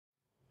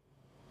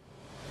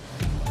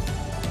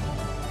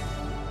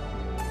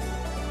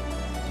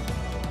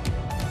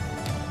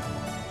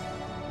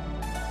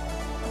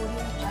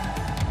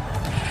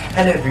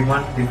Hello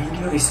everyone, the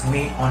video is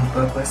made on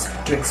purpose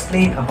to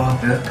explain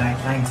about the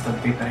guidelines for the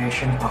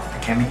preparation of the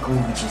chemical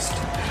register.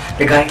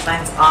 The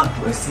guidelines are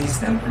to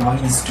assist the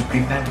employees to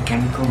prepare the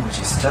chemical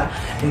register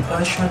in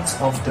pursuance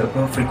of the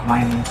above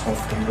requirements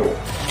of the law.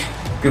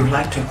 We would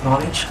like to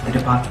acknowledge the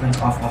Department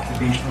of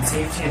Occupational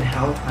Safety and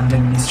Health under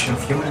Ministry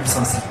of Human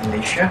Resources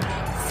Malaysia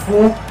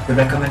for the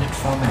recommended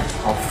format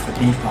of the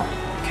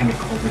DFOM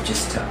chemical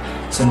register.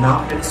 So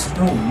now let us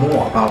know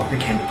more about the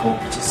chemical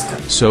register.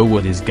 So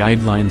what is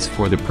guidelines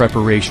for the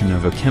preparation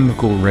of a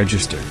chemical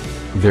register?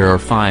 There are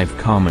 5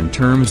 common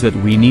terms that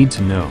we need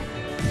to know.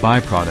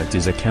 Byproduct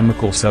is a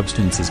chemical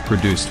substance is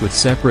produced with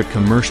separate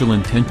commercial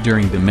intent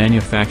during the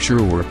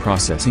manufacture or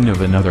processing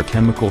of another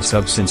chemical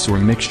substance or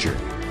mixture.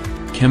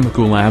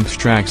 Chemical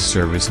Abstract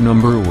Service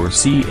Number or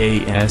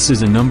CAS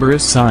is a number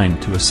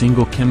assigned to a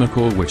single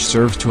chemical which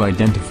serves to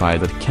identify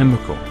that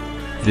chemical.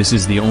 This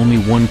is the only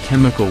one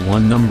chemical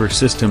one number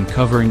system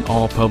covering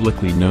all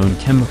publicly known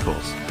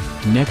chemicals.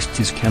 Next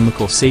is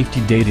Chemical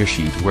Safety Data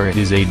Sheet, where it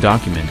is a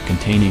document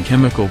containing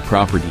chemical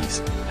properties,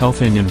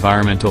 health and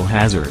environmental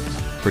hazards,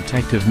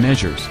 protective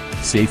measures,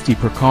 safety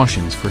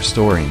precautions for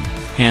storing,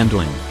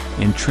 handling,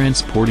 and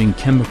transporting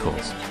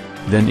chemicals.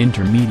 Then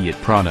Intermediate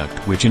Product,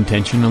 which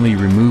intentionally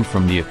remove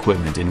from the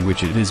equipment in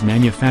which it is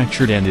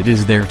manufactured and it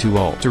is there to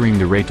altering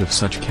the rate of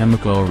such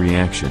chemical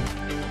reaction.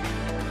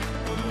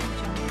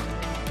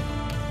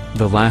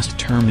 The last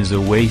term is a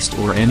waste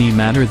or any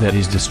matter that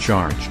is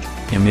discharged,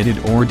 emitted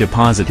or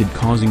deposited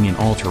causing an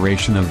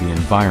alteration of the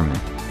environment.